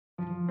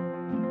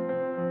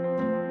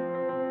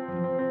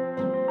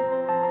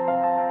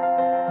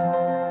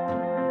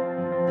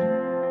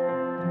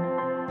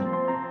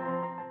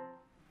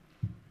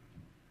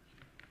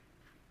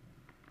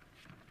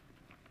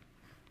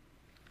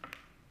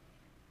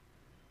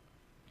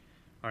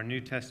Our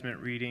New Testament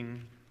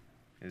reading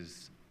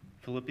is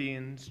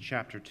Philippians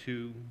chapter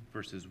 2,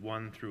 verses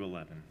 1 through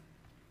 11.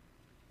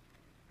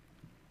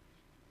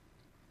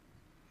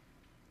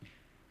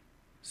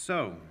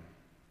 So,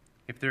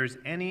 if there is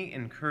any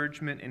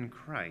encouragement in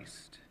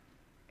Christ,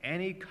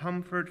 any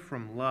comfort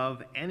from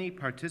love, any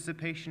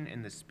participation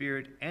in the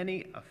Spirit,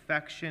 any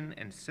affection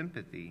and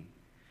sympathy,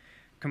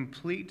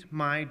 complete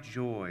my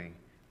joy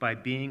by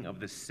being of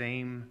the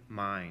same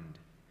mind,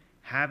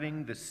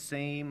 having the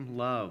same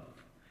love,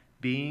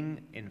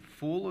 being in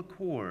full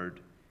accord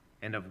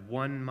and of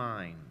one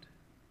mind.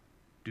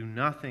 Do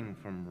nothing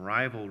from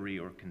rivalry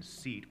or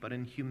conceit, but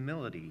in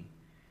humility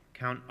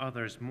count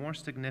others more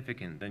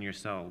significant than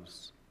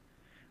yourselves.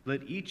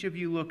 Let each of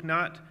you look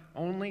not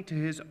only to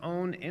his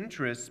own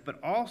interests,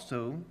 but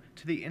also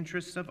to the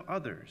interests of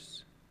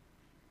others.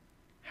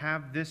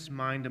 Have this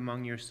mind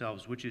among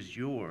yourselves, which is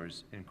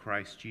yours in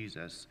Christ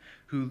Jesus,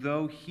 who,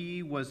 though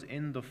he was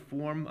in the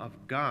form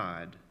of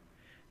God,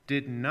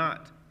 did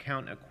not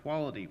count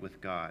equality with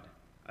God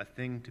a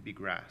thing to be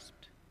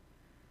grasped,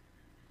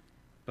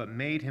 but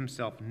made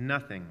himself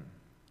nothing,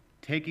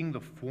 taking the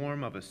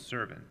form of a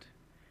servant,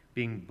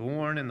 being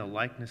born in the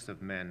likeness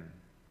of men,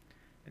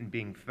 and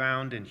being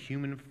found in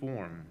human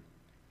form,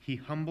 he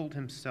humbled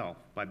himself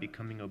by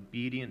becoming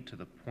obedient to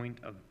the point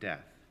of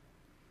death,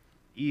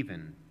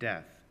 even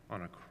death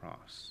on a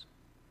cross.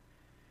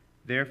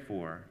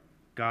 Therefore,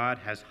 God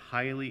has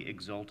highly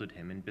exalted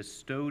him and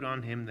bestowed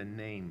on him the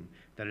name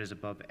that is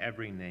above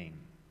every name,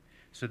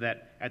 so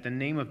that at the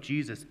name of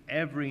Jesus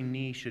every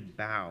knee should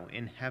bow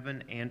in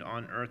heaven and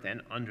on earth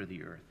and under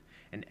the earth,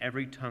 and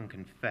every tongue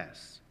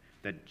confess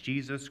that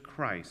Jesus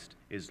Christ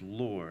is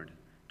Lord,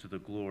 to the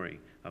glory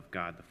of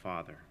God the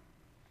Father.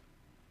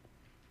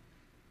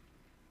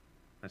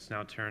 Let's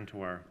now turn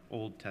to our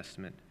Old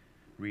Testament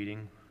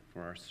reading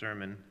for our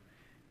sermon,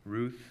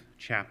 Ruth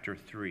chapter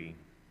 3.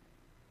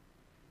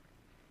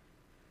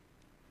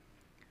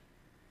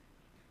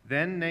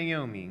 Then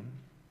Naomi,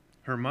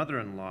 her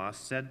mother-in-law,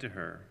 said to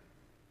her,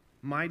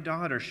 "My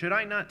daughter, should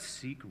I not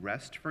seek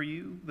rest for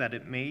you, that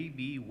it may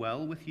be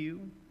well with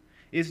you?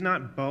 Is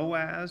not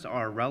Boaz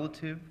our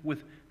relative,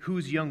 with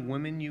whose young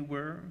women you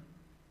were?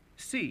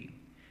 See,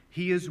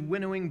 he is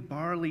winnowing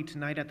barley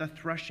tonight at the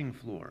threshing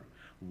floor.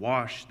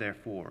 Wash,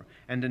 therefore,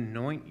 and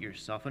anoint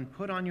yourself, and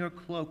put on your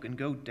cloak, and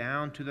go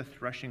down to the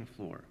threshing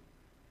floor.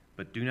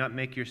 But do not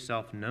make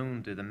yourself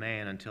known to the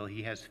man until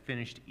he has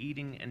finished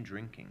eating and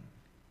drinking.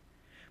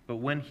 But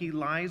when he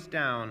lies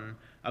down,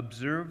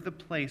 observe the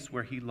place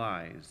where he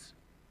lies.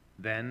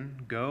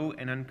 Then go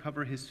and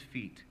uncover his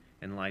feet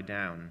and lie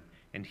down,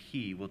 and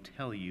he will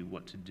tell you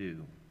what to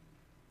do."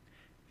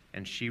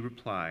 And she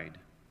replied,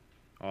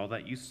 "All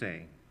that you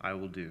say, I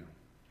will do."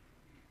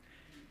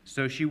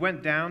 So she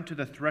went down to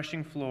the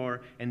threshing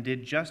floor and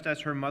did just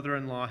as her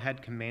mother-in-law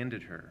had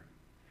commanded her.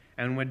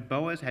 And when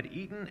Boaz had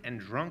eaten and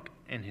drunk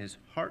and his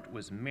heart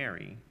was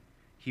merry,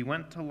 he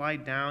went to lie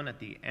down at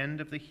the end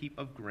of the heap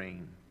of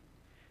grain.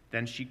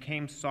 Then she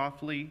came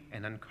softly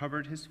and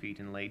uncovered his feet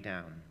and lay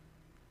down.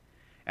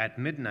 At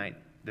midnight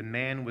the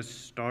man was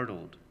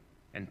startled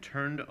and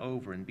turned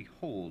over, and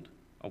behold,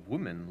 a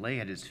woman lay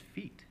at his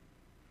feet.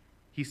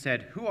 He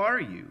said, "Who are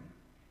you?"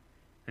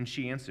 And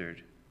she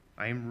answered,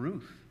 "I am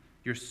Ruth,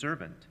 your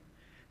servant.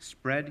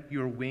 Spread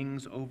your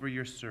wings over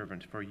your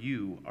servant, for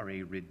you are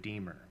a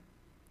redeemer."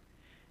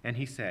 And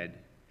he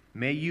said,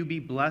 "May you be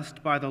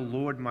blessed by the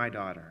Lord, my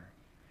daughter.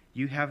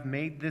 You have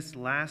made this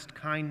last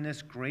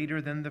kindness greater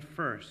than the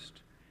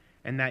first,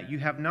 and that you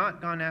have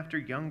not gone after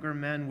younger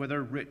men,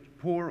 whether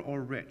poor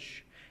or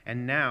rich.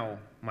 And now,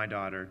 my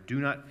daughter, do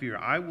not fear.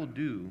 I will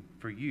do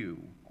for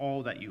you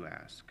all that you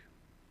ask.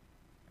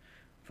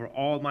 For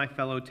all my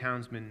fellow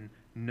townsmen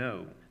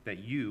know that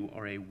you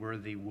are a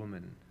worthy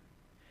woman.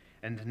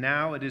 And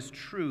now it is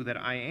true that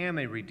I am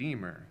a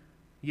redeemer,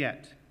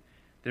 yet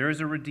there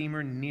is a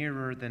redeemer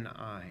nearer than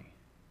I.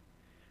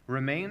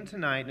 Remain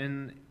tonight,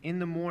 and in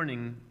the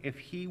morning, if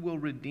he will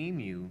redeem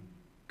you,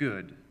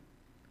 good,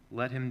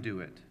 let him do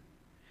it.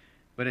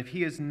 But if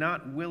he is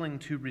not willing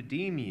to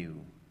redeem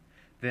you,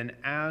 then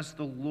as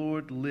the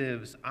Lord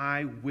lives,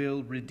 I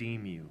will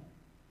redeem you.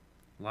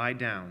 Lie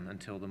down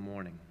until the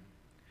morning."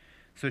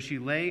 So she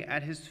lay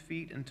at his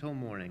feet until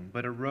morning,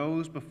 but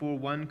arose before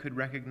one could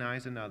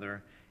recognize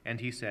another, and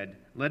he said,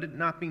 "Let it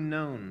not be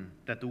known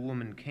that the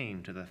woman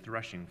came to the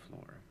threshing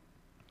floor."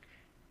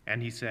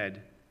 And he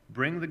said,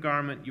 "Bring the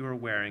garment you are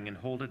wearing and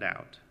hold it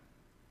out."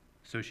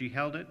 So she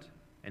held it,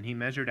 and he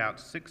measured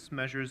out 6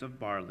 measures of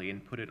barley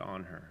and put it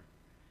on her.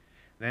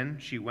 Then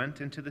she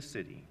went into the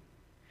city.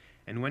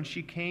 And when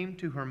she came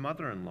to her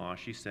mother-in-law,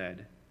 she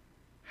said,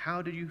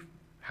 How did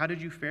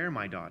you fare,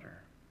 my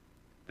daughter?"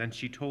 Then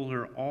she told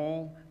her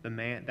all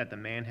that the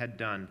man had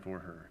done for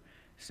her,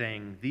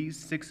 saying, "These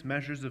 6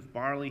 measures of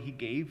barley he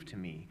gave to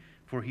me,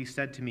 for he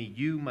said to me,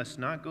 'You must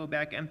not go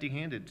back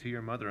empty-handed to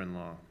your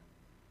mother-in-law.'"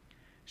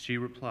 She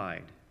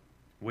replied,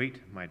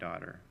 "Wait, my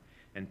daughter,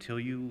 until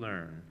you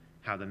learn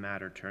how the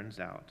matter turns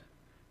out,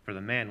 for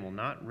the man will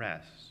not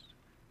rest,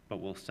 but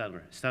will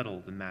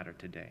settle the matter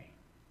today."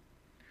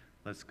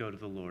 Let's go to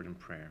the Lord in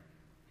prayer.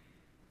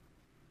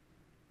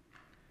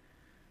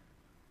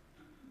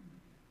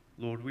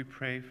 Lord, we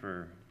pray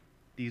for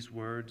these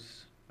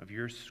words of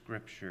your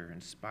scripture,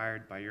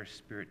 inspired by your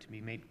Spirit, to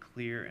be made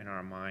clear in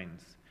our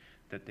minds,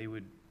 that they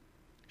would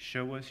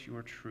show us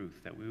your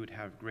truth, that we would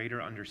have greater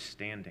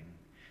understanding,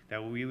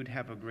 that we would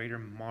have a greater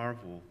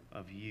marvel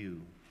of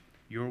you,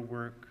 your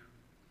work,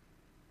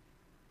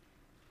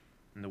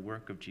 and the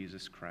work of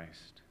Jesus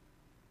Christ.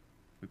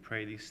 We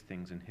pray these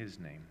things in his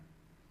name.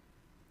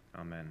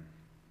 Amen.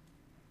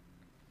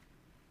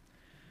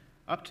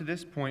 Up to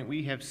this point,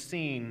 we have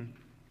seen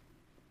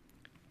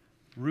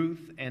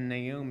Ruth and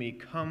Naomi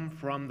come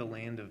from the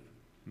land of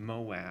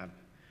Moab.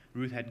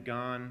 Ruth had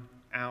gone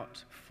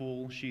out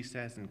full, she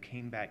says, and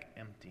came back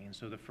empty. And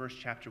so the first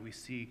chapter, we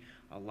see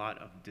a lot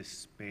of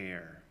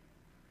despair.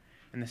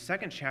 In the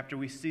second chapter,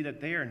 we see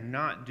that they are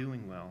not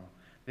doing well.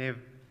 They have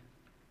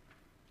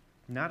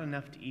not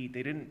enough to eat.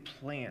 They didn't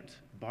plant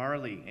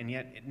barley, and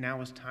yet it now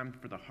is time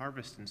for the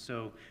harvest. And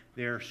so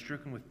they're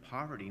stricken with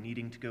poverty,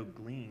 needing to go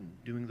glean,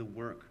 doing the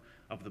work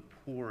of the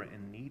poor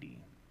and needy.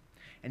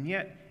 And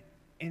yet,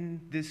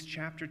 in this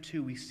chapter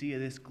 2, we see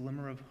this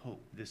glimmer of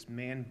hope, this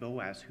man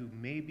Boaz, who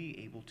may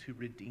be able to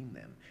redeem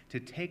them, to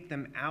take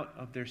them out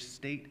of their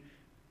state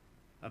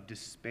of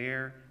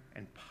despair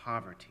and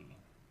poverty.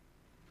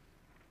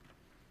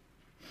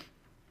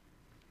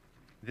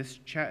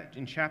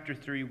 In chapter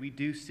 3, we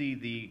do see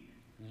the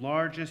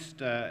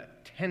largest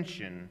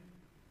tension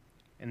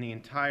in the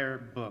entire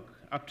book.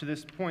 Up to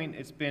this point,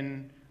 it's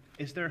been,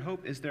 is there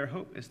hope? Is there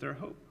hope? Is there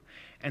hope?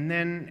 And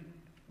then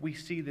we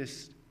see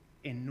this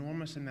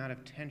enormous amount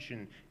of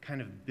tension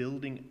kind of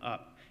building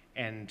up,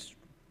 and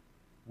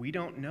we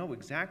don't know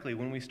exactly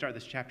when we start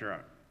this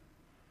chapter,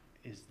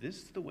 is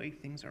this the way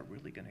things are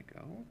really going to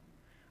go?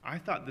 I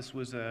thought this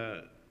was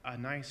a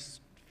nice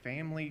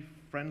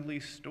family-friendly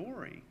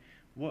story.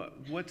 What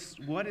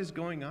is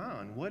going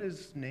on? What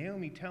is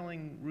Naomi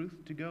telling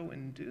Ruth to go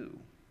and do?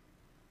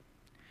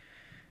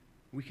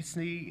 We can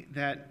see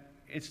that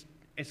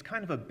it's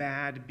kind of a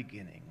bad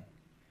beginning.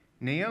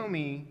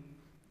 Naomi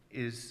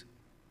is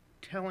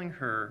telling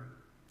her,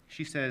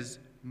 she says,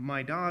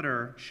 "My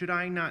daughter, should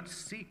I not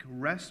seek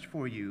rest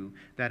for you,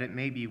 that it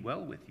may be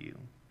well with you?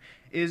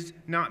 Is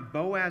not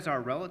Boaz our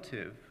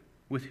relative,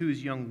 with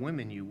whose young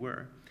women you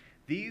were?"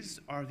 These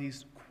are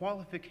these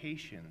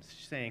qualifications,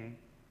 saying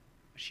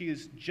she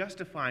is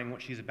justifying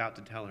what she's about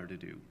to tell her to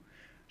do.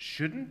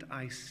 Shouldn't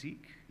I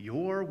seek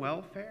your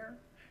welfare?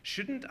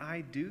 Shouldn't I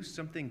do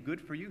something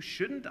good for you?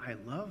 Shouldn't I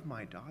love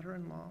my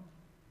daughter-in-law?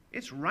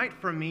 It's right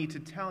for me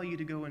to tell you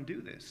to go and do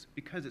this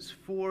because it's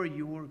for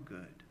your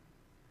good.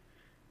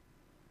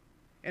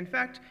 In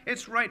fact,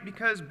 it's right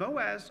because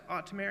Boaz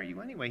ought to marry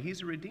you anyway.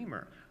 He's a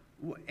redeemer.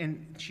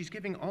 And she's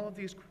giving all of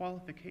these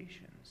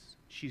qualifications.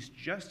 She's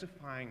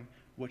justifying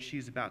what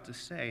she's about to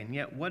say. And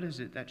yet, what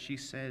is it that she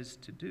says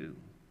to do?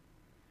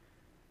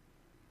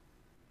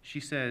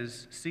 She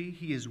says, "See,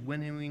 he is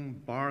winnowing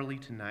barley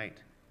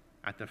tonight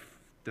at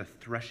the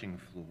threshing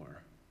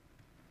floor."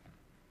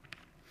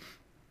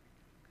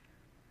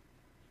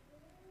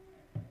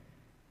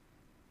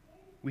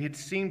 We had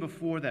seen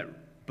before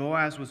that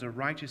Boaz was a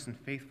righteous and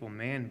faithful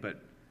man,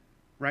 but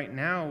right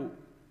now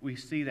we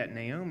see that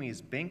Naomi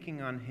is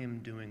banking on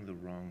him doing the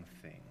wrong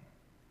thing.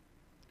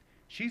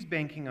 She's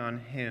banking on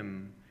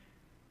him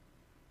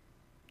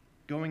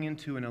going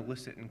into an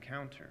illicit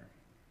encounter.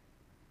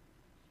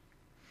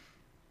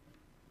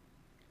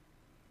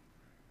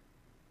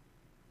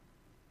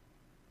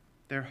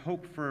 Their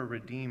hope for a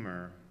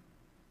redeemer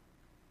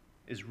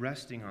is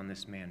resting on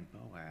this man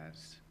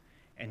Boaz,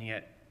 and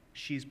yet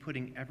she's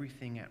putting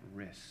everything at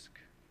risk.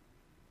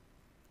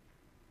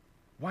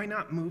 Why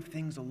not move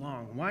things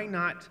along? Why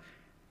not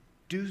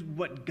do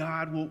what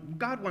God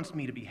wants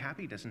me to be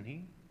happy, doesn't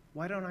he?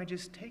 Why don't I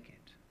just take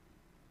it?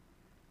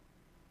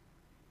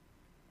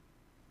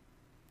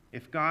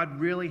 If God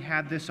really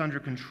had this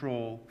under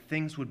control,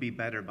 things would be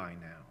better by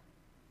now.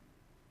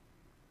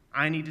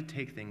 I need to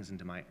take things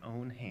into my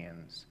own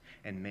hands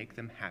and make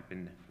them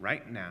happen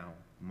right now,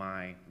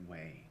 my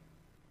way.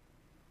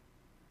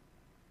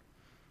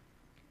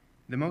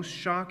 The most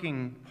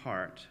shocking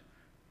part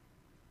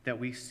that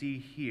we see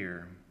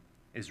here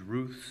is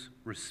Ruth's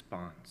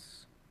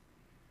response.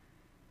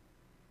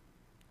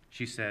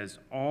 She says,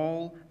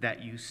 "All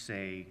that you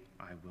say,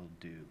 I will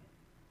do."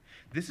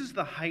 This is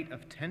the height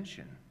of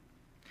tension.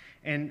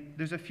 And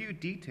there's a few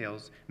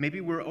details. Maybe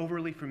we're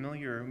overly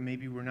familiar,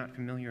 maybe we're not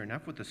familiar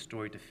enough with the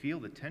story to feel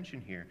the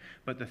tension here.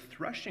 But the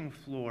threshing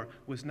floor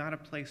was not a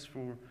place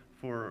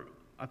for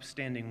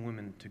upstanding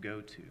women to go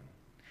to.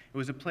 It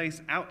was a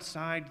place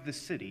outside the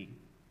city.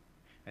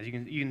 As you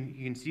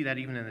can see that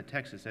even in the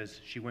text, it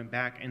says she went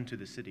back into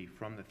the city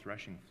from the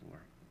threshing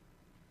floor.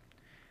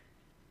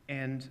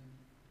 And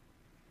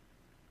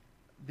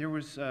there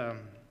was a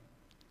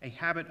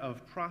habit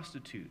of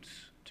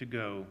prostitutes to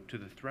go to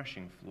the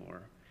threshing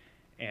floor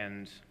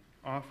and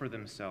offer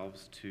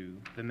themselves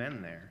to the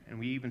men there. And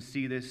we even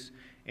see this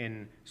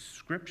in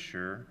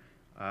Scripture.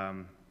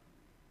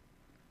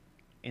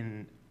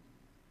 In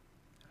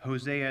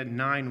Hosea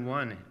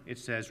 9:1, it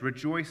says,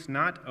 "Rejoice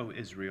not, O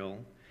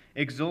Israel,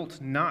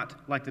 exult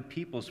not like the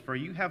peoples, for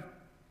you have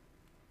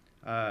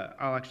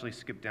I'll actually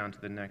skip down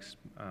to the next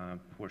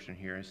portion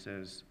here. It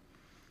says,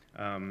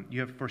 you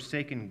have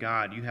forsaken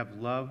God. You have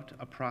loved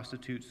a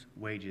prostitute's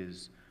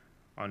wages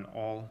on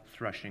all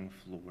threshing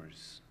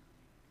floors.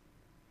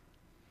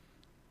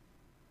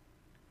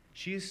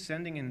 She is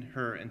sending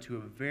her into a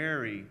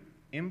very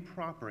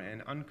improper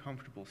and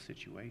uncomfortable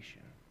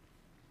situation.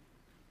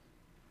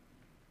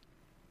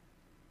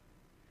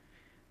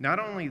 Not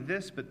only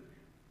this, but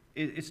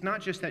it's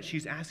not just that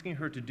she's asking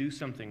her to do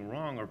something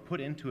wrong or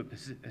put into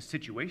a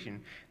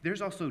situation.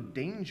 There's also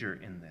danger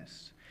in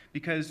this,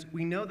 because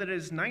we know that it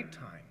is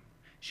nighttime.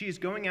 She is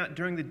going out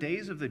during the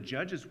days of the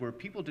judges where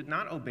people did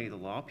not obey the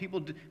law.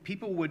 People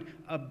would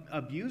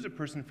abuse a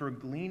person for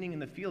gleaning in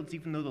the fields,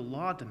 even though the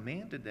law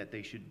demanded that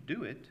they should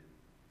do it.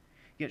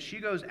 Yet she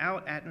goes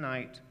out at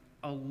night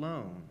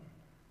alone,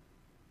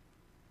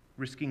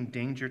 risking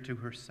danger to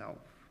herself.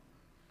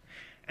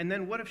 And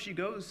then what if she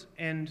goes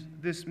and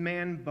this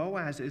man,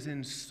 Boaz, is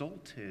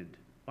insulted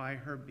by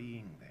her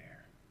being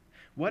there?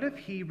 What if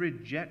he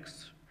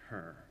rejects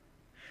her?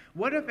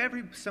 What if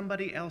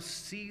somebody else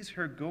sees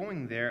her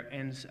going there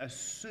and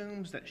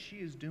assumes that she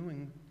is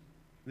doing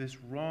this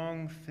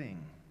wrong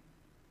thing?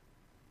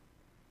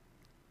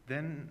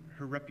 Then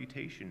her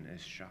reputation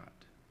is shot.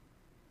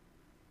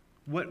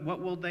 What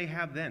will they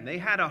have then? They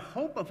had a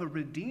hope of a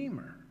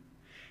redeemer.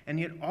 And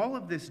yet all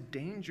of this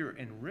danger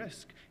and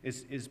risk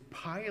is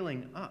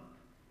piling up.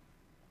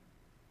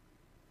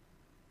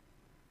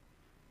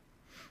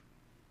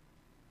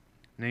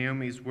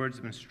 Naomi's words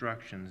of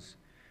instructions: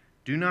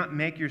 do not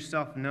make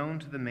yourself known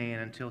to the man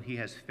until he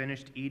has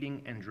finished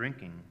eating and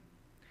drinking.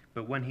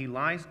 But when he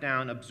lies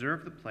down,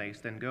 observe the place,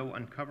 then go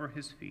uncover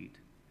his feet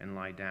and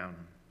lie down.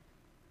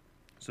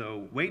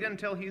 So wait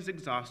until he's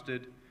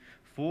exhausted,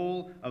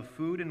 full of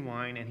food and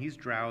wine, and he's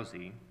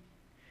drowsy.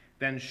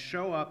 Then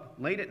show up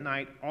late at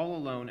night all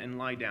alone and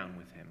lie down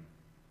with him.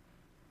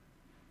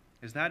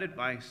 Is that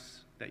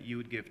advice that you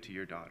would give to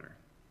your daughter?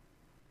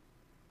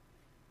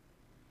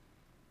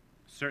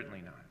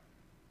 Certainly not.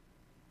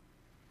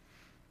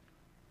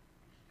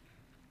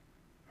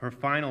 Her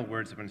final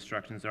words of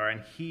instructions are,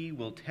 and he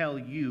will tell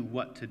you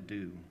what to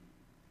do.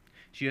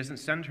 She doesn't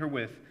send her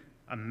with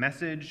a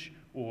message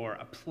or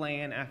a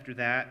plan after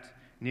that.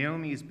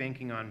 Naomi is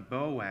banking on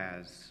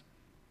Boaz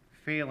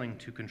failing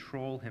to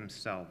control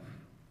himself.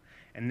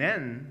 And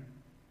then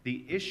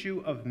the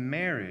issue of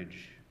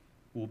marriage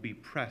will be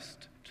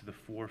pressed to the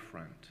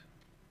forefront.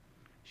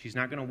 She's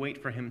not going to wait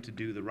for him to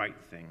do the right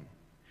thing.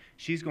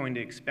 She's going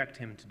to expect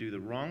him to do the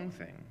wrong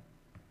thing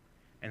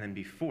and then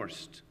be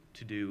forced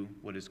to do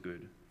what is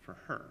good for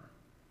her.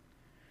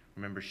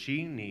 Remember,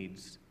 she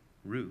needs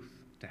Ruth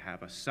to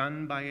have a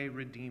son by a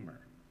redeemer.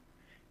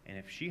 And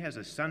if she has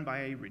a son by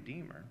a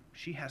redeemer,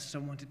 she has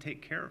someone to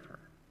take care of her.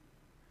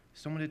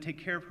 Someone to take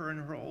care of her in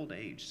her old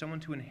age. Someone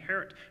to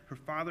inherit her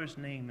father's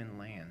name and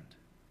land.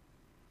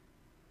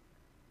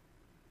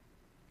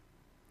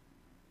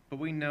 But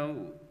we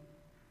know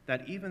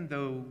that even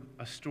though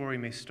a story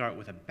may start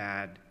with a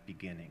bad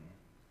beginning,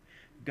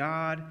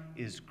 God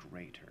is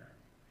greater.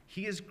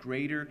 He is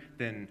greater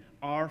than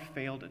our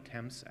failed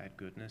attempts at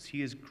goodness.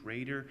 He is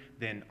greater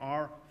than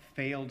our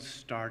failed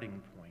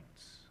starting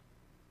points.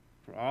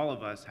 For all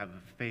of us have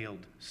a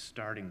failed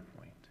starting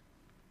point.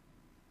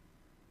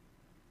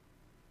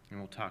 And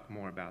we'll talk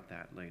more about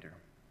that later.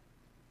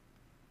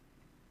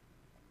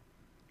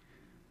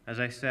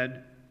 As I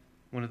said,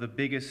 one of the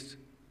biggest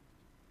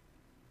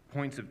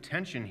points of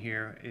tension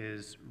here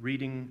is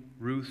reading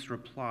Ruth's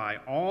reply.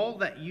 All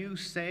that you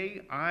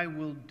say, I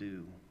will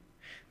do.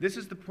 This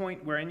is the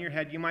point where in your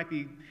head you might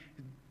be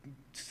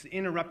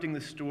interrupting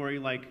the story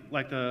like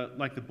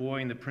the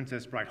boy and the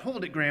Princess Bride.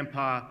 Hold it,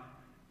 Grandpa.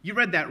 You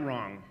read that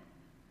wrong.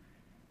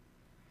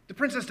 The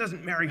princess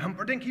doesn't marry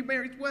Humperdinck, he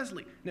marries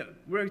Wesley. No,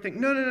 where you think,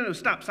 no,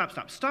 stop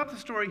the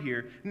story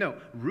here. No,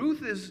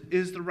 Ruth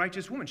is the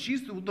righteous woman.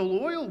 She's the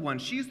loyal one.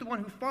 She's the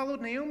one who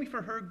followed Naomi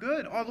for her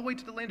good all the way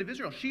to the land of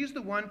Israel. She's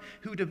the one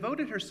who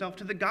devoted herself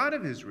to the God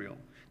of Israel,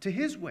 to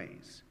his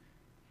ways.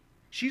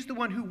 She's the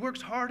one who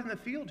works hard in the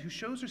field, who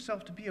shows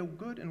herself to be a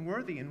good and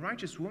worthy and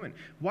righteous woman.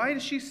 Why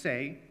does she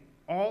say,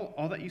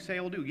 all that you say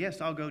I'll do? Yes,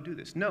 I'll go do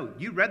this. No,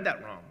 you read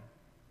that wrong.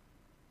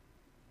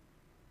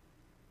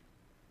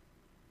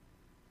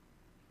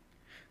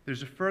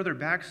 There's a further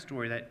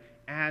backstory that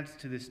adds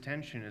to this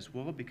tension as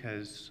well,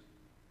 because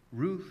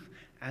Ruth,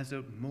 as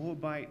a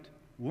Moabite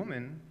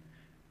woman,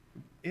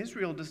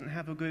 Israel doesn't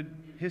have a good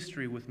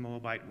history with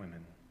Moabite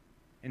women.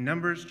 In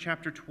Numbers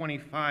chapter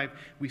 25,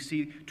 we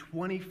see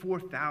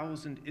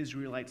 24,000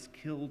 Israelites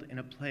killed in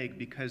a plague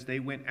because they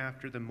went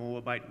after the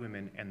Moabite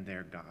women and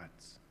their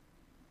gods.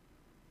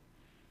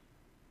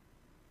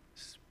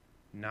 It's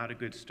not a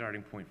good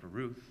starting point for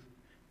Ruth,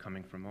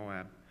 coming from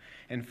Moab.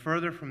 And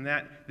further from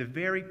that, the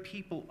very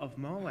people of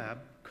Moab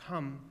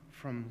come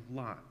from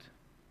Lot.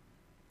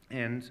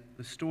 And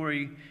the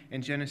story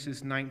in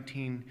Genesis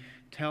 19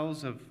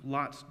 tells of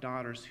Lot's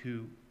daughters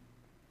who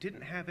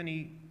didn't have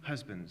any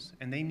husbands,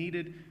 and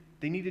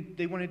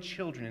they wanted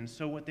children. And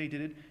so what they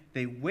did,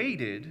 they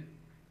waited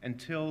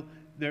until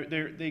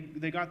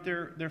they got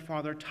their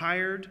father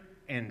tired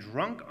and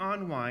drunk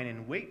on wine,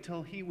 and wait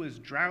till he was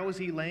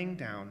drowsy laying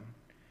down.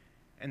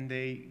 And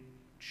they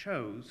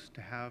chose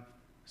to have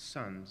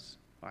sons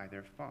by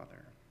their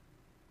father.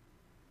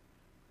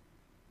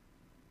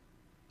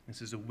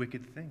 This is a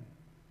wicked thing.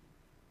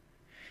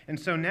 And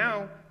so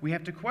now we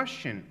have to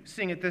question,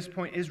 seeing at this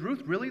point, is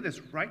Ruth really this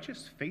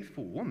righteous,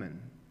 faithful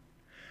woman?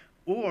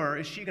 Or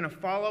is she going to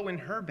follow in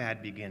her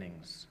bad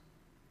beginnings?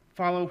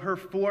 Follow her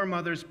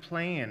foremothers'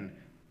 plan?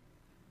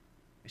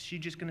 Is she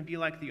just going to be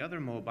like the other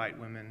Moabite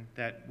women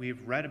that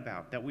we've read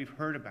about, that we've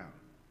heard about?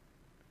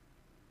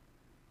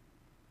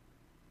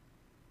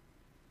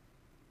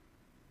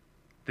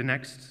 The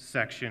next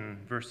section,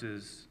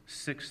 verses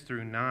 6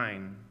 through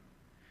 9,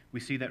 we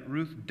see that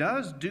Ruth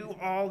does do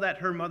all that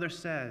her mother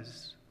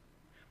says,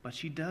 but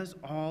she does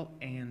all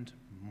and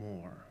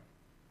more.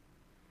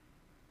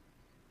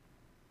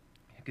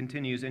 It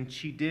continues, and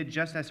she did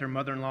just as her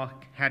mother-in-law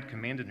had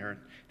commanded her.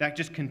 That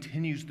just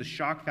continues the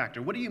shock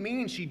factor. What do you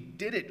mean she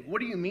did it?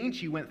 What do you mean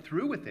she went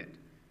through with it?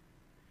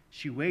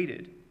 She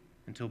waited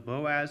until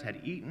Boaz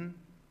had eaten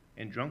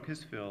and drunk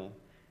his fill,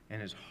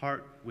 and his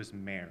heart was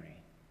merry.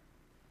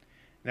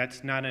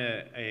 That's not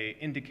an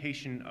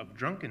indication of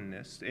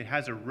drunkenness. It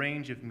has a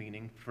range of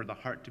meaning for the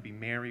heart to be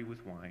merry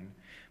with wine.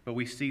 But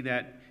we see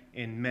that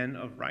in men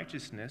of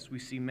righteousness. We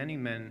see many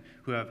men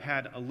who have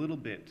had a little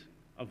bit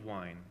of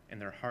wine,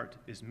 and their heart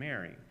is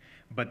merry.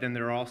 But then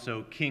there are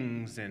also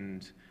kings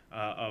and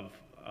of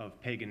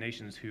pagan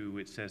nations who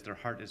it says their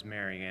heart is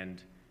merry,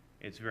 and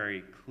it's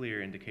very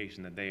clear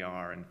indication that they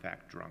are, in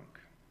fact, drunk.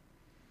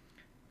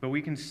 But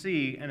we can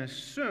see and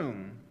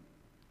assume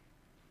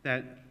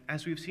that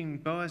as we've seen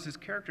Boaz's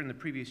character in the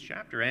previous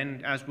chapter,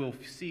 and as we'll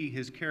see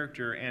his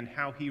character and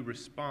how he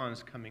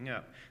responds coming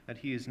up, that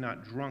he is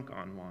not drunk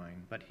on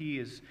wine, but he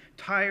is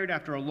tired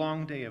after a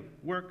long day of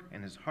work,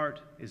 and his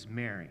heart is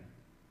merry.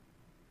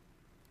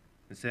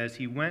 It says,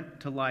 he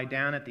went to lie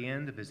down at the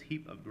end of his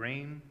heap of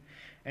grain.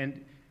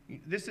 And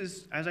this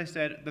is, as I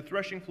said, the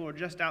threshing floor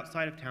just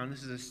outside of town.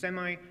 This is a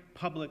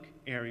semi-public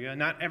area.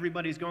 Not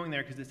everybody's going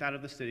there because it's out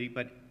of the city,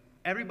 but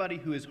everybody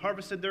who has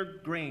harvested their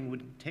grain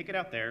would take it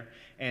out there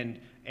and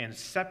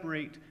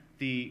separate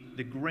the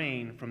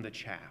grain from the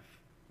chaff.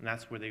 And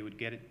that's where they would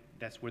get it.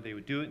 That's where they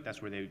would do it.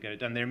 That's where they would get it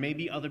done. There may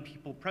be other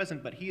people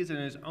present, but he is in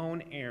his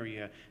own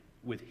area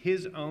with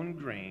his own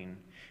grain,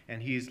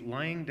 and he is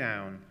lying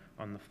down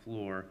on the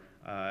floor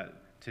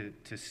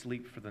to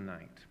sleep for the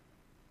night.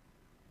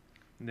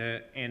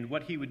 And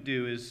what he would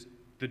do is,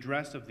 the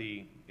dress of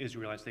the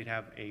Israelites, they'd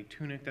have a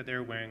tunic that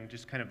they're wearing,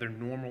 just kind of their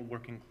normal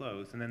working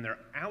clothes, and then their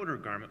outer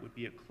garment would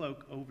be a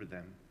cloak over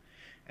them.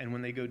 And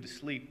when they go to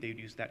sleep, they'd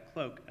use that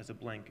cloak as a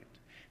blanket.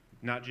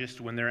 Not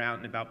just when they're out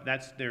and about, but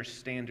that's their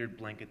standard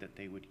blanket that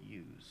they would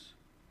use.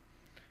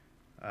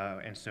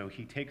 And so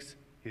he takes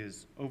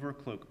his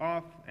overcloak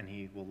off, and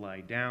he will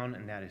lie down,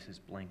 and that is his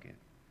blanket.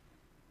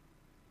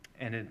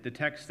 And the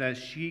text says,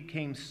 she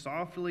came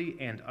softly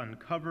and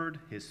uncovered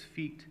his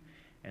feet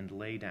and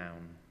lay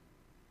down.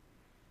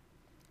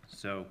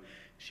 So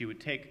she would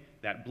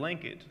take that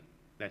blanket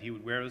that he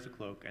would wear as a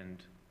cloak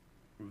and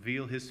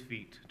reveal his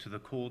feet to the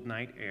cold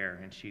night air,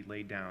 and she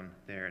lay down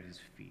there at his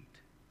feet.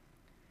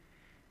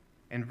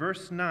 In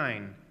verse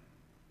 9,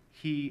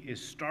 he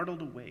is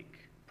startled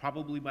awake,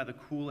 probably by the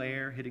cool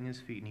air hitting his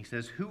feet, and he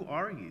says, who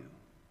are you?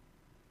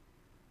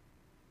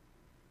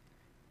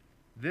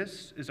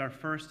 This is our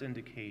first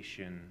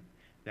indication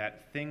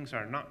that things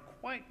are not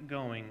quite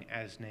going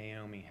as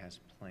Naomi has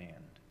planned.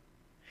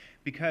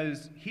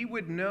 Because he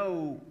would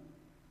know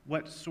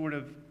what sort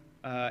of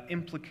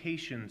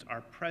implications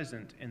are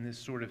present in this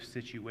sort of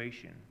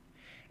situation.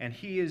 And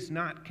he is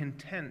not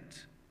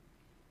content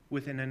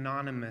with an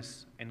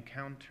anonymous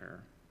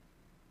encounter,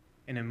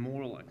 an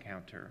immoral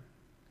encounter.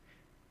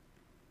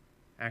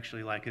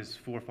 Actually, like his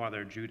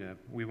forefather Judah,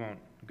 we won't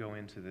go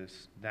into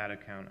that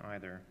account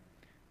either.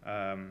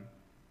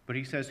 But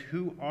he says,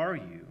 who are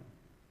you?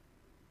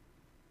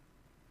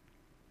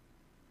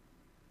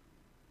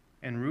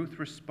 And Ruth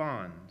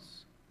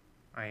responds,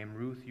 I am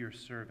Ruth, your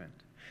servant.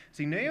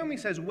 See, Naomi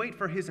says, wait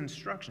for his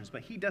instructions,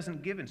 but he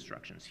doesn't give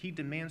instructions. He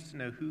demands to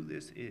know who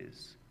this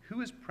is.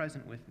 Who is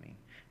present with me?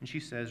 And she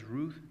says,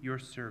 Ruth, your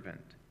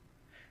servant.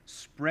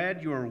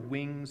 Spread your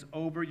wings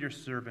over your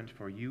servant,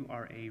 for you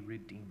are a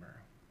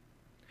redeemer.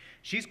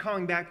 She's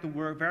calling back the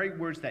very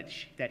words that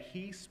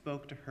he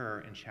spoke to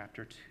her in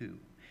chapter 2.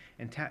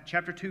 In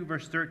chapter 2,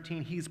 verse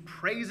 13, he's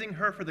praising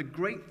her for the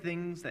great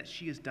things that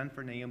she has done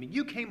for Naomi.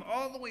 You came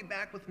all the way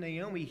back with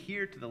Naomi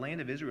here to the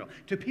land of Israel,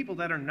 to people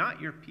that are not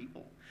your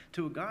people,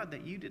 to a God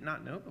that you did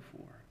not know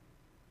before.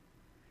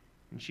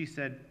 And he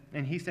said,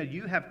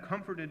 you have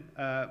comforted,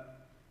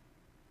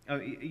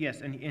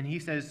 yes, and he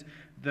says,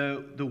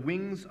 the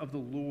wings of the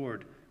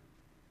Lord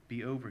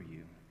be over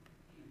you.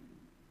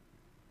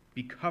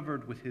 Be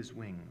covered with his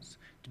wings,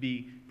 to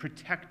be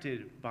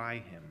protected by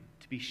him,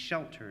 to be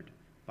sheltered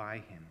by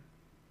him.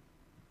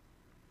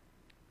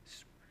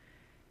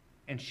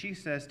 And she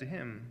says to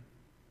him,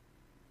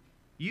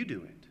 you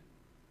do it.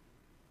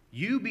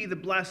 You be the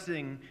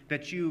blessing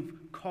that you've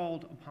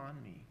called upon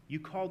me.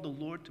 You called the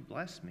Lord to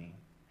bless me.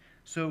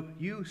 So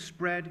you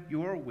spread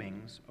your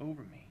wings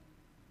over me.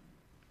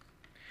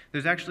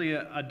 There's actually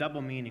a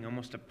double meaning,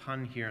 almost a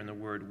pun here in the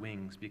word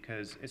wings,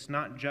 because it's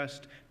not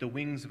just the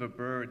wings of a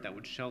bird that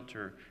would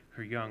shelter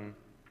her young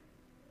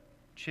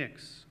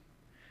chicks,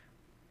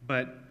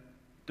 but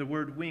the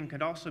word wing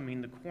could also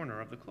mean the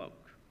corner of the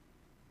cloak,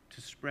 to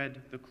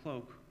spread the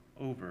cloak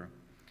over.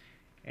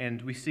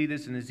 And we see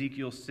this in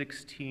Ezekiel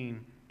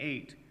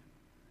 16:8.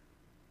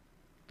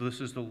 This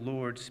is the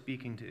Lord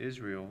speaking to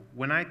Israel.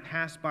 When I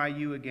passed by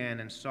you again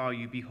and saw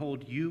you,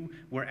 behold, you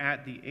were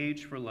at the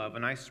age for love,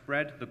 and I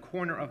spread the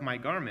corner of my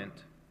garment,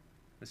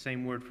 the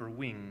same word for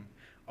wing,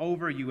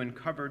 over you and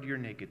covered your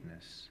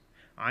nakedness.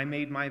 I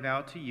made my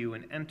vow to you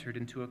and entered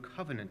into a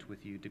covenant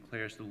with you,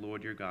 declares the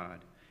Lord your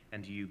God,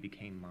 and you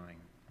became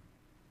mine.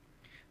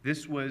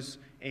 This was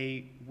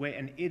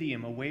an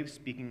idiom, a way of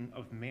speaking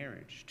of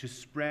marriage. To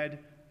spread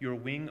your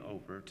wing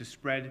over, to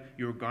spread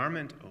your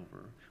garment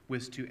over,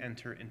 was to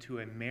enter into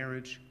a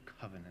marriage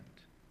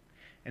covenant.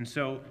 And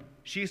so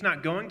she's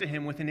not going to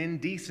him with an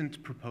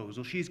indecent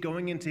proposal. She's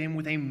going into him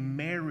with a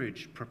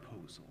marriage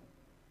proposal.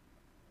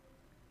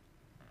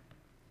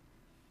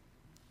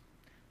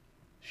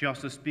 She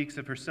also speaks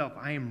of herself,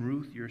 I am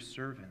Ruth, your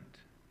servant.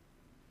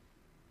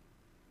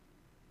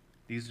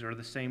 These are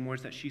the same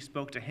words that she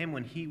spoke to him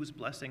when he was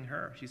blessing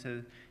her.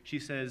 She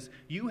says,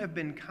 you have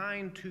been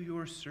kind to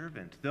your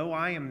servant, though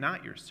I am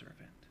not your servant.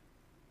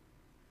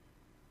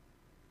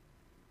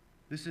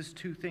 This is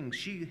two things.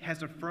 She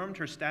has affirmed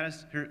her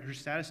status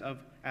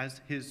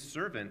as his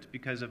servant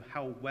because of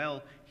how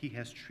well he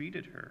has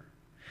treated her.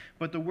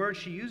 But the word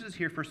she uses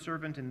here for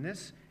servant in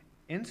this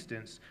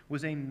instance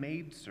was a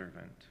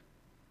maidservant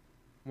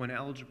when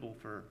eligible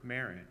for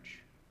marriage.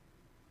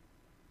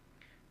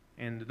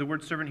 And the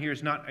word servant here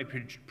is not a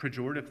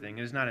pejorative thing.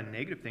 It is not a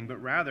negative thing,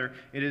 but rather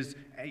it is,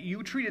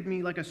 you treated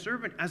me like a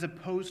servant as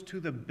opposed to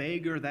the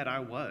beggar that I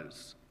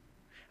was,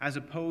 as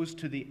opposed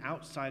to the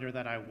outsider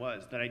that I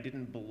was, that I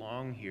didn't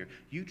belong here.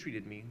 You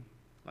treated me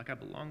like I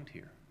belonged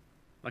here,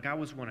 like I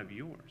was one of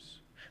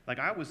yours, like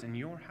I was in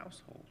your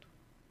household.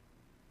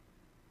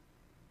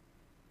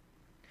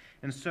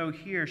 And so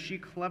here she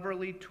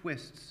cleverly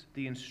twists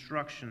the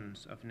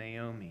instructions of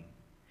Naomi.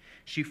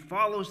 She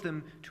follows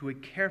them to a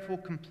careful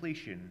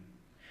completion,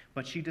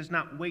 but she does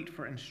not wait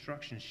for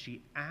instructions.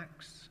 She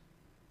acts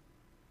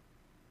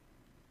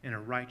in a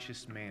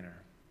righteous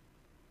manner,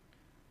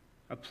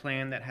 a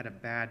plan that had a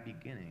bad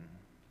beginning,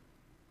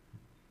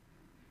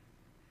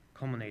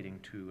 culminating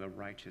to a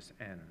righteous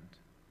end.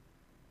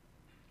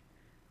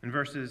 In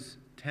verses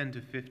 10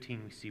 to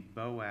 15, we see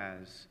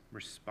Boaz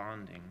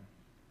responding.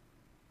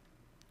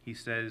 He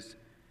says,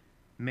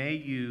 may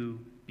you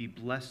be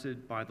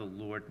blessed by the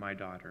Lord, my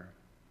daughter.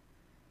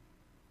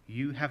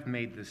 You have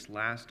made this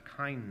last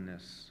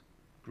kindness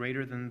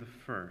greater than the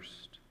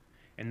first,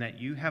 and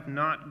that you have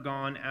not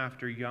gone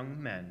after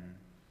young men,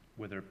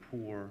 whether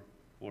poor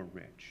or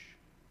rich.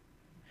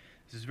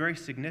 This is very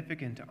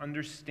significant to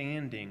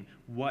understanding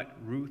what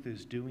Ruth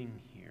is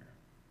doing here.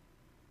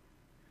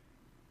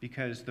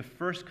 Because the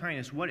first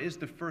kindness, what is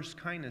the first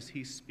kindness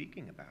he's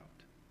speaking about?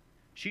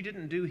 She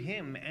didn't do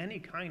him any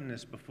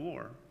kindness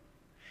before.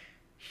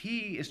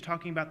 He is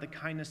talking about the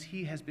kindness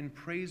he has been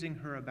praising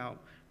her about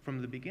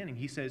from the beginning.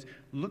 He says,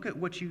 look at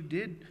what you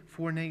did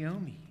for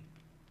Naomi.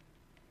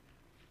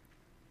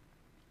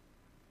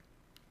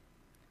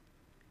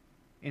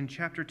 In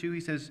chapter 2,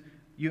 he says,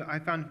 you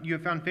have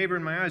found favor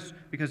in my eyes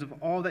because of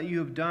all that you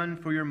have done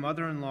for your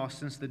mother-in-law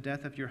since the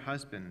death of your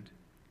husband.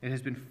 It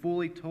has been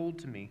fully told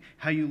to me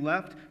how you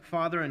left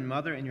father and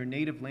mother and your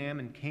native land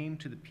and came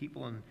to the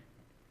people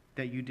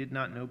that you did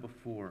not know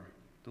before.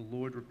 The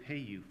Lord repay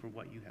you for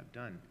what you have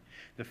done.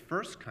 The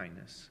first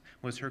kindness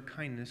was her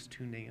kindness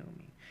to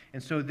Naomi.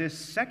 And so this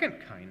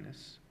second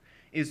kindness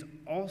is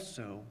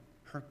also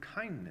her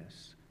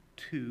kindness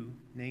to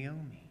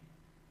Naomi.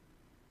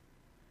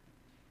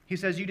 He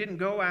says, you didn't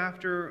go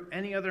after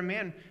any other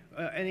man,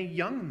 any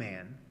young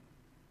man,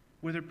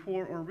 whether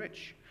poor or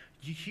rich.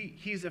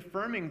 He's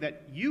affirming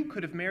that you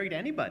could have married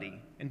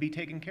anybody and be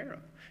taken care of.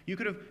 You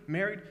could have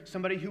married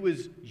somebody who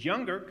was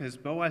younger, because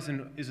Boaz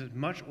is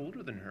much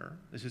older than her.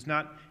 This is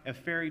not a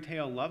fairy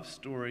tale love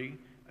story.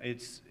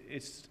 It's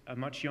a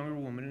much younger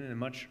woman and a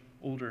much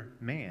older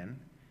man.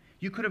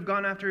 You could have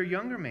gone after a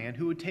younger man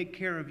who would take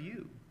care of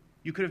you.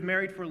 You could have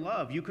married for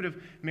love. You could have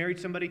married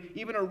somebody,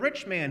 even a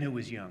rich man who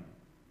was young.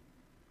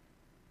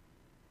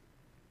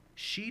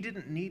 She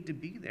didn't need to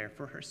be there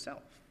for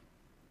herself.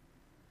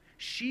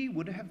 She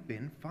would have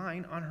been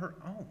fine on her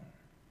own.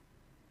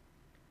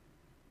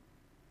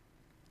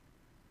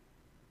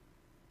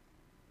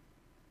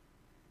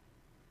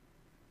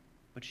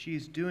 But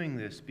she's doing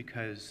this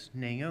because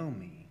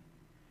Naomi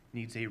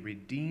needs a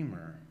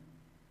redeemer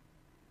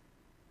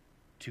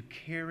to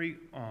carry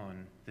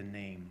on the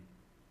name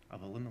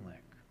of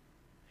Elimelech.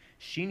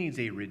 She needs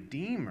a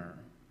redeemer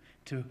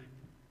to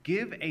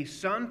give a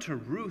son to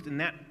Ruth, and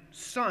that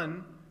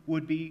son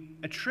would be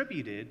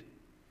attributed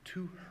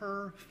to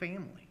her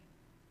family.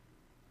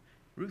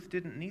 Ruth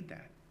didn't need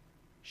that.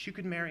 She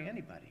could marry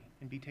anybody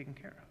and be taken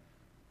care of.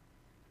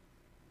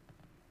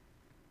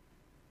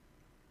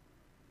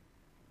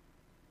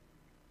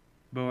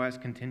 Boaz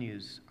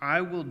continues,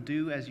 I will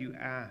do as you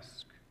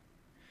ask,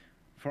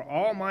 for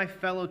all my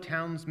fellow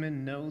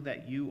townsmen know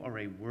that you are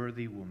a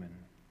worthy woman.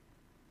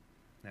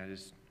 That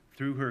is,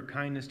 through her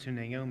kindness to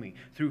Naomi,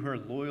 through her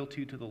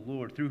loyalty to the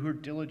Lord, through her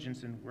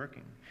diligence in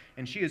working.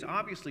 And she is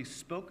obviously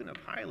spoken of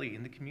highly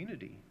in the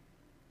community.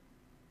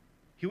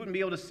 He wouldn't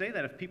be able to say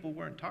that if people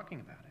weren't talking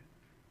about it.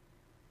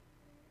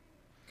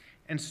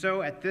 And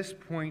so at this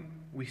point,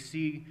 we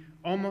see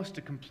almost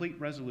a complete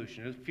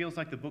resolution. It feels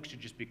like the book should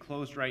just be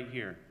closed right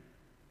here.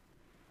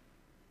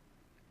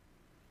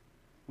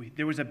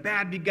 There was a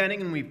bad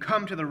beginning and we've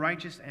come to the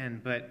righteous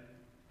end, but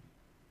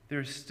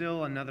there's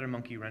still another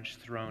monkey wrench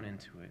thrown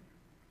into it.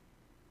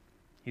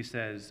 He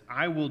says,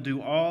 I will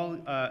do all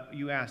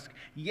you ask,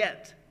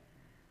 yet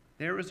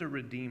there is a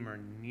Redeemer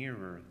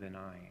nearer than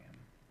I am.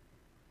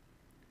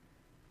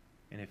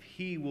 And if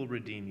he will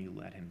redeem you,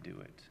 let him do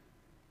it.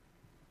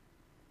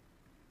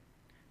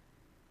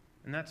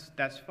 And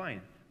that's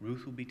fine.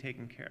 Ruth will be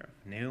taken care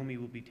of. Naomi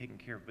will be taken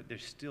care of, but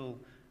there's still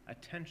a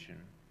tension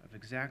of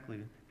exactly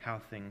how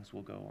things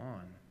will go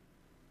on.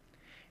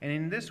 And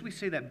in this we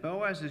see that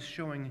Boaz is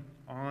showing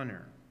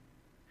honor,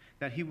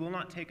 that he will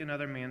not take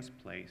another man's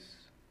place.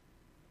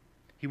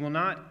 He will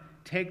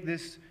not take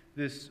this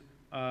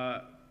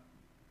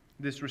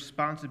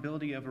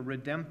responsibility of a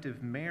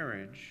redemptive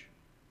marriage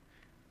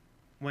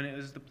when it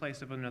is the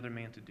place of another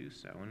man to do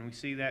so. And we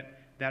see that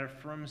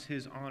affirms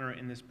his honor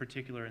in this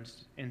particular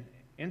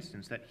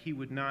instance, that he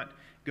would not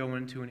go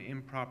into an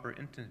improper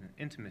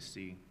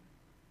intimacy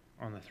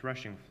on the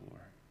threshing floor.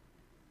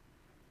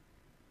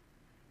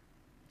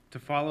 To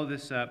follow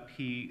this up,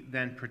 he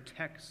then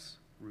protects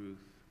Ruth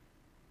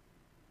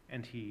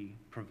and he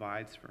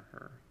provides for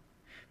her.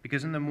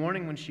 Because in the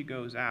morning when she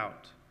goes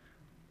out,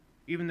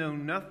 even though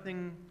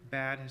nothing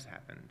bad has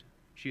happened,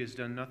 she has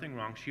done nothing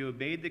wrong, she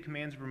obeyed the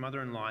commands of her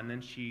mother-in-law, and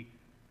then she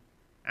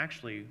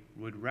actually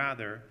would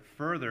rather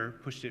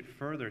pushed it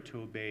further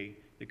to obey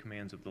the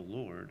commands of the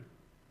Lord.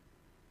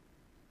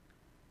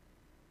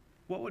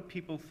 What would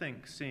people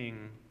think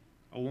seeing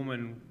a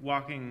woman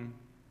walking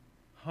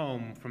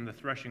home from the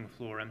threshing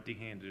floor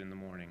empty-handed in the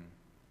morning?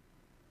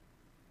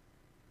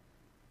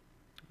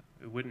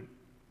 It wouldn't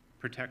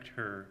protect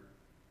her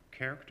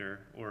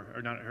character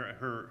or not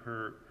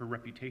her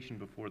reputation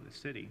before the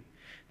city.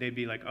 They'd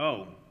be like,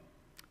 oh,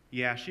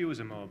 yeah, she was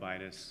a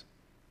Moabitess.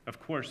 Of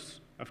course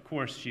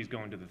she's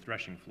going to the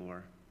threshing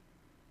floor.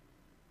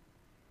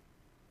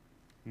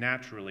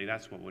 Naturally,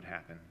 that's what would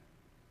happen.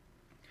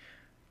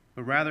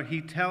 But rather,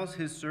 he tells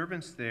his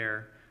servants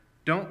there,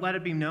 don't let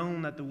it be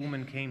known that the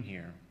woman came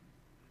here.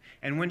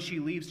 And when she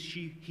leaves,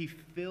 he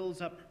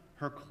fills up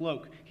her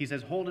cloak. He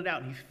says, hold it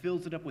out. And he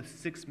fills it up with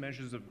 6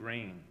 measures of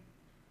grain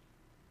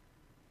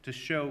to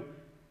show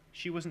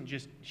she wasn't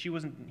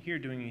here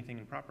doing anything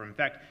improper. In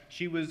fact,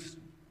 she was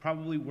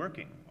probably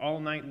working all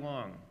night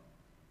long.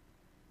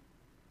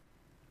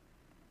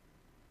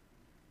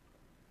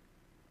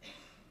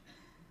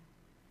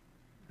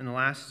 In the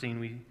last scene,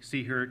 we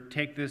see her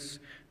take this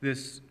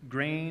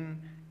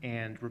grain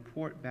and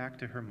report back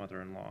to her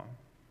mother-in-law.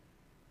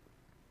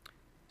 It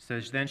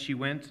says, then she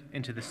went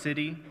into the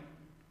city,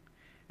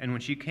 and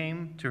when she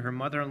came to her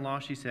mother-in-law,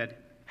 she said,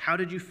 how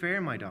did you fare,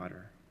 my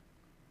daughter?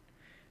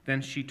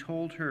 Then she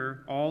told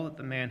her all that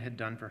the man had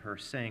done for her,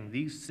 saying,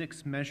 these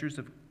 6 measures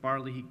of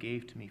barley he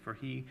gave to me, for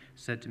he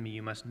said to me,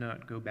 you must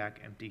not go back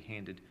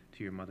empty-handed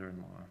to your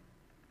mother-in-law.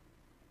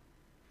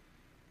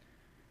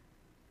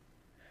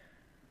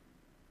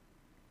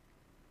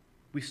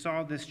 We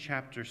saw this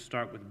chapter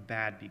start with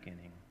bad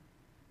beginning.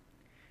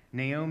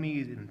 Naomi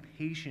is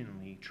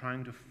impatiently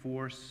trying to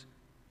force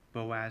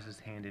Boaz's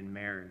hand in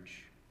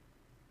marriage.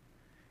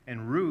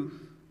 And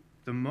Ruth,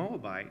 the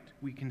Moabite,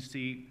 we can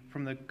see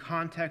from the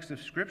context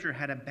of Scripture,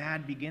 had a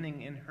bad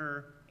beginning in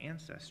her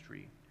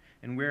ancestry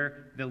and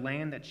where the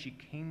land that she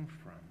came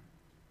from.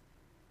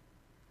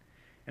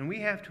 And we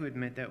have to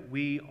admit that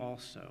we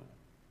also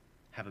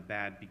have a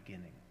bad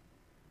beginning.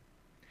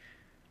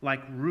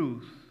 Like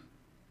Ruth,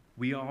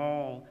 we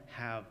all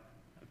have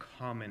a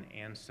common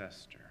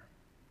ancestor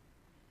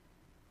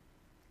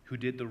who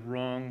did the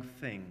wrong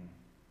thing,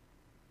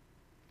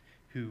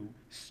 who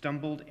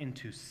stumbled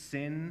into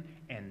sin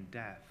and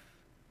death.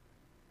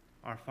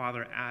 Our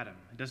father Adam.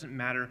 It doesn't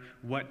matter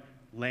what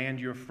land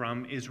you're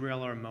from,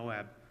 Israel or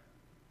Moab,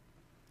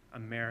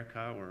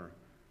 America or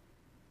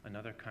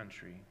another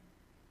country.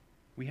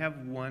 We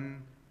have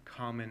one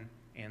common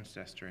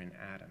ancestor in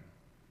Adam.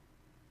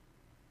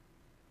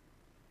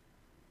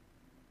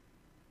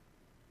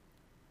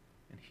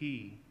 And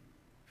he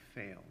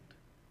failed.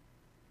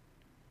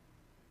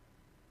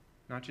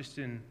 Not just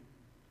in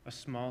a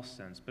small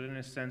sense, but in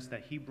a sense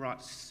that he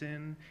brought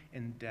sin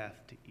and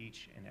death to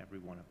each and every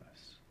one of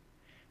us.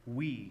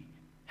 We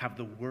have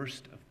the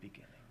worst of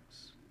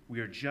beginnings. We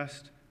are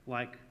just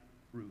like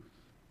Ruth.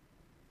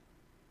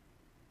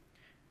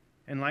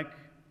 And like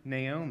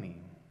Naomi,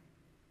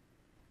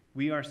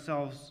 we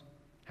ourselves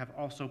have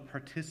also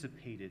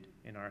participated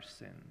in our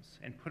sins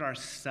and put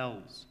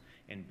ourselves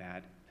in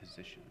bad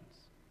positions.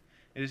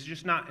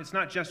 It's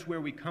not just where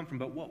we come from,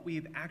 but what we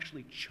have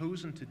actually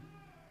chosen to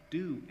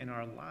do in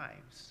our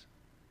lives?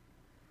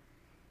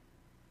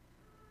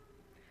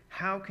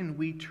 How can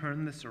we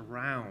turn this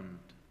around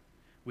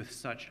with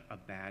such a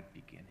bad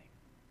beginning?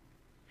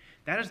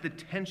 That is the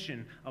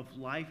tension of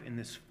life in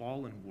this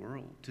fallen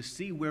world, to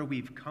see where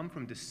we've come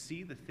from, to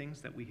see the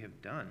things that we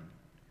have done.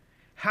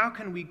 How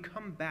can we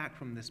come back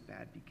from this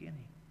bad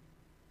beginning?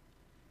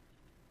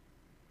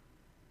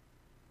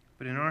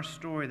 But in our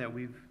story that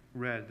we've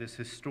read, this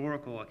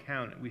historical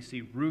account, we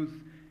see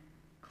Ruth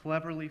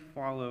cleverly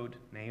followed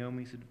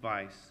Naomi's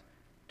advice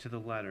to the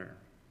letter,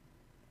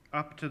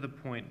 up to the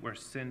point where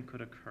sin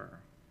could occur.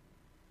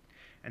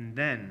 And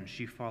then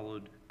she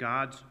followed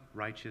God's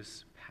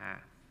righteous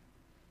path.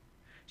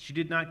 She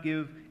did not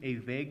give a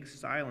vague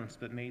silence,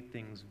 but made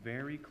things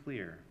very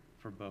clear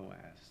for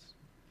Boaz.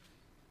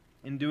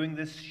 In doing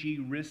this, she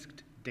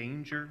risked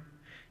danger.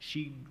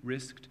 She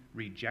risked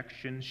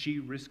rejection. She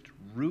risked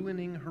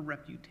ruining her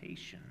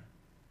reputation.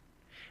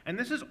 And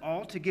this is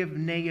all to give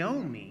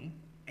Naomi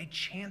a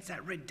chance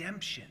at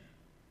redemption.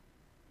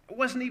 It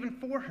wasn't even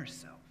for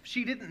herself.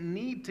 She didn't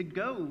need to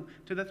go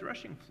to the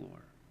threshing floor.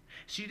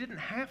 She didn't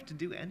have to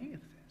do any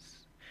of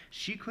this.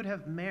 She could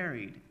have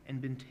married and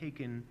been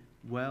taken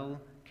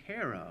well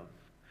care of,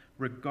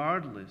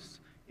 regardless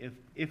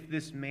if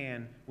this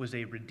man was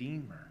a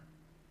redeemer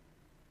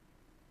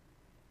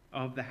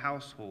of the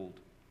household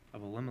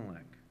of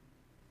Elimelech.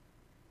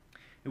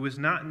 It was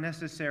not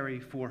necessary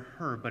for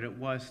her, but it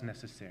was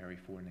necessary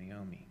for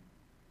Naomi.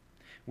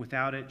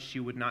 Without it, she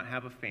would not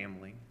have a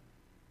family.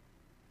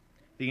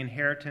 The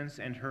inheritance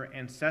and her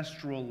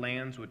ancestral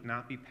lands would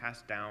not be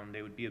passed down.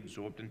 They would be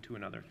absorbed into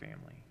another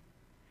family.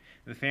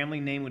 The family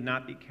name would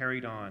not be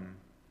carried on,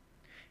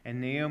 and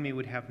Naomi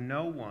would have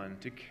no one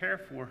to care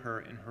for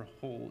her in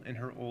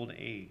her old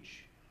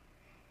age.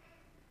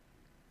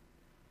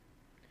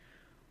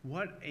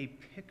 What a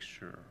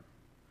picture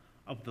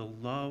of the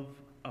love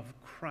of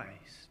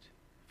Christ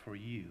for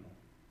you.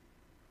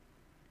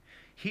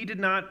 He did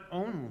not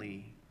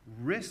only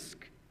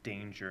risk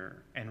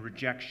danger and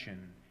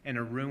rejection and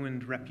a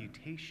ruined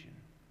reputation,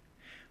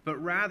 but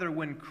rather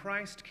when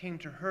Christ came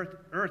to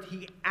earth,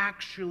 he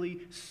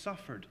actually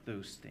suffered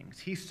those things.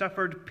 He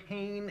suffered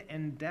pain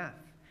and death.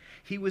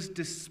 He was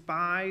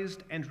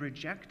despised and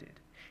rejected.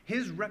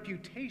 His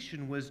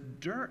reputation was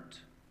dirt,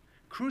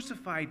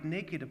 crucified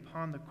naked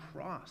upon the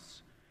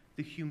cross,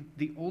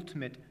 the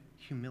ultimate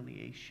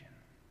humiliation.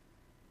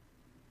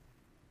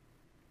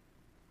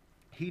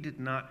 He did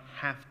not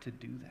have to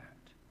do that.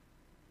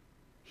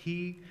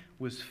 He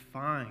was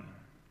fine.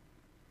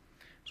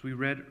 As we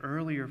read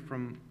earlier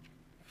from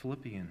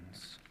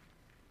Philippians,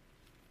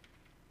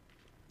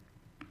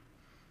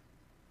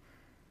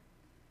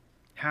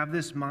 have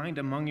this mind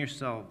among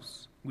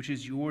yourselves, which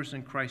is yours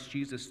in Christ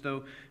Jesus,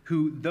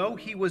 who, though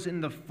he was in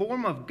the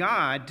form of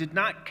God, did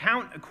not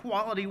count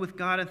equality with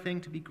God a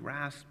thing to be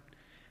grasped,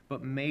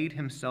 but made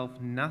himself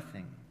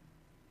nothing,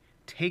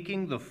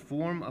 taking the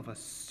form of a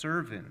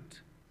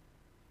servant,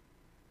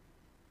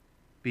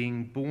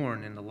 being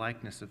born in the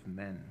likeness of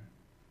men.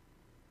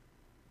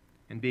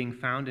 And being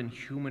found in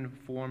human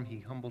form, he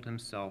humbled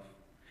himself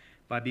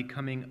by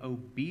becoming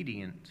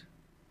obedient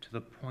to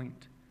the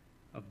point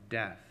of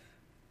death,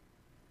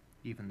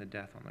 even the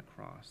death on the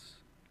cross.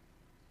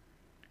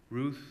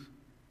 Ruth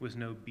was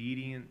an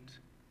obedient,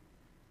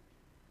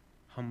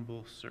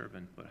 humble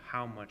servant, but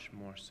how much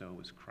more so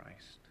was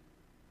Christ?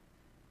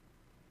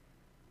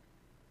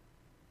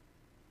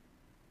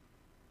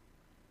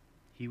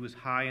 He was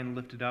high and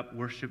lifted up,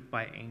 worshipped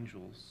by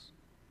angels,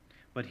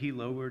 but he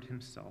lowered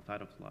himself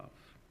out of love.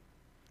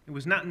 It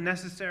was not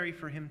necessary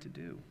for him to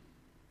do,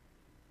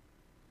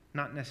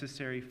 not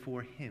necessary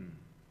for him,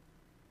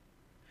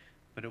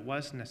 but it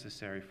was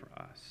necessary for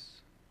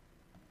us.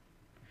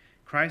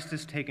 Christ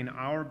has taken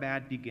our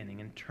bad beginning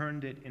and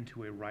turned it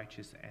into a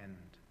righteous end.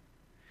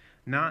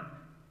 Not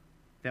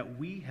that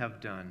we have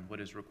done what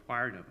is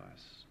required of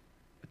us,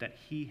 but that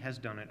he has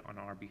done it on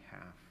our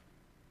behalf.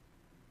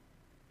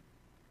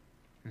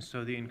 And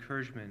so the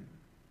encouragement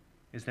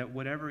is that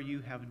whatever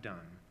you have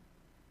done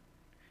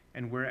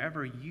and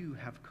wherever you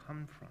have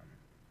come from,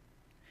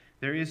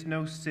 there is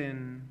no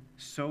sin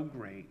so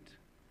great,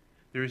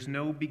 there is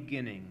no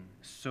beginning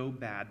so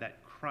bad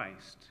that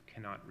Christ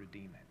cannot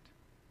redeem it.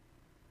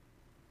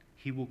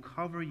 He will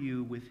cover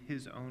you with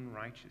his own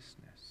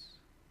righteousness.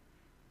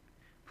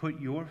 Put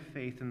your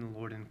faith in the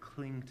Lord and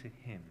cling to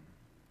him,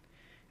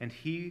 and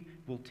he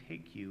will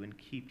take you and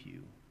keep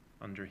you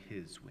under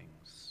his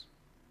wings.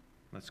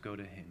 Let's go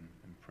to him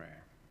in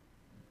prayer.